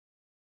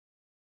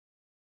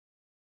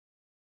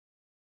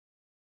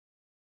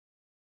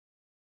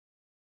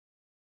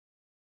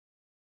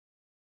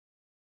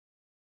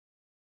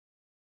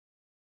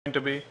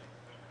to be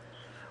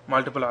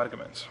multiple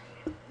arguments,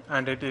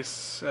 and it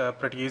is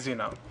pretty easy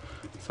now.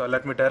 So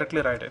let me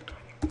directly write it.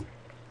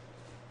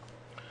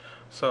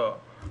 So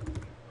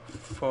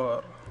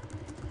for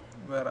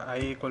where I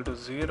equal to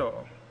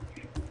 0,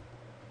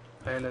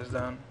 I less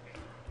than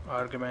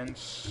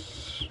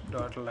arguments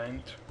dot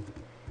length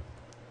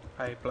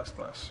I plus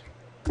plus,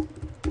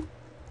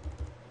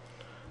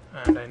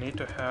 and I need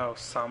to have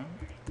sum,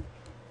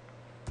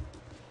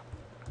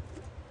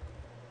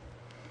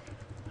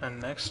 and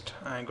next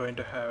I'm going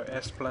to have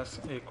s plus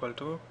equal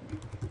to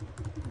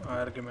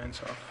arguments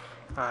of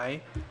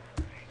I,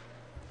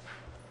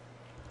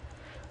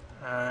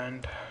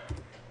 and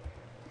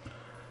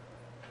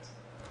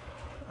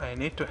I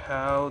need to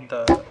have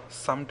the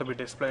sum to be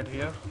displayed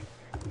here.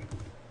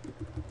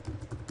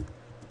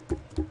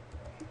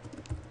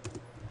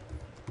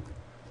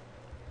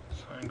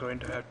 So I'm going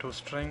to have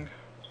toString.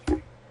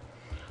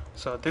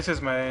 So this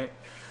is my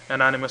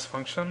anonymous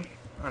function,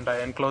 and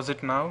I enclose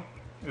it now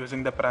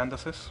using the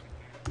parenthesis.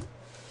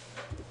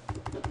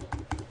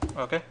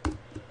 Okay,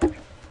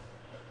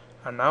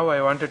 and now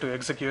I wanted to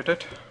execute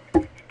it.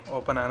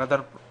 Open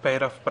another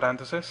pair of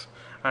parentheses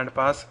and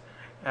pass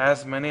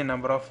as many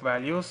number of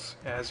values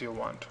as you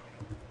want.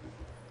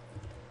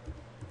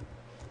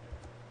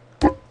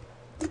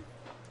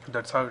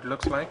 That's how it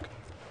looks like.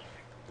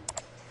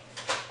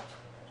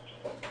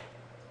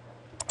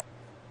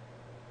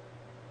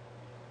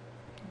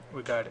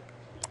 We got it.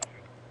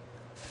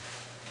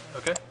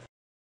 Okay.